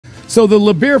So the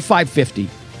Liebherr 550,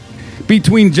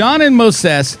 between John and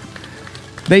Moses,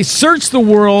 they searched the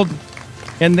world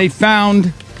and they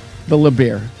found the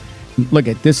Liebherr. Look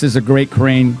at this is a great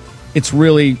crane. It's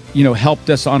really, helped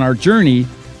us on our journey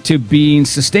to being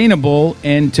sustainable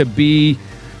and to be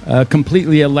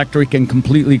completely electric and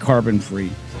completely carbon free.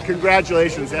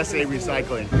 Congratulations, SA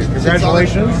Recycling.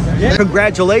 Congratulations. Yeah.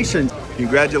 Congratulations.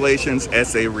 Congratulations,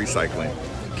 SA Recycling.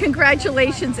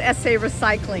 Congratulations, SA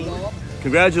Recycling.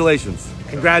 Congratulations.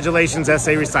 Congratulations,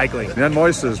 SA Recycling. And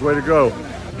Moises, way to go.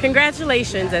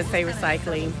 Congratulations, SA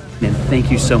Recycling. And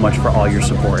thank you so much for all your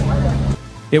support.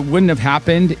 It wouldn't have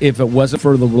happened if it wasn't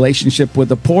for the relationship with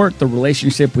the port, the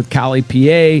relationship with Cali,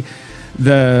 PA,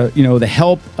 the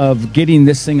help of getting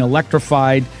this thing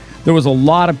electrified. There was a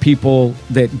lot of people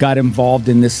that got involved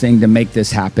in this thing to make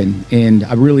this happen. And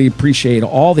I really appreciate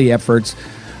all the efforts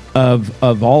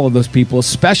of all of those people,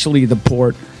 especially the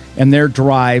port and their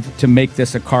drive to make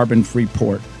this a carbon-free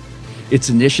port. It's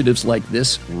initiatives like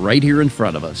this right here in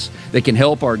front of us that can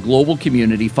help our global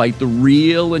community fight the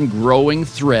real and growing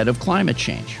threat of climate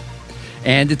change.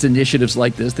 And it's initiatives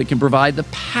like this that can provide the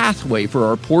pathway for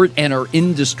our port and our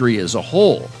industry as a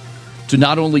whole to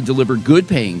not only deliver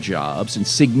good-paying jobs and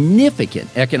significant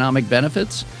economic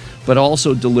benefits, but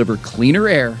also deliver cleaner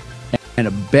air and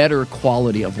a better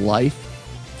quality of life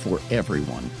for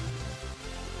everyone.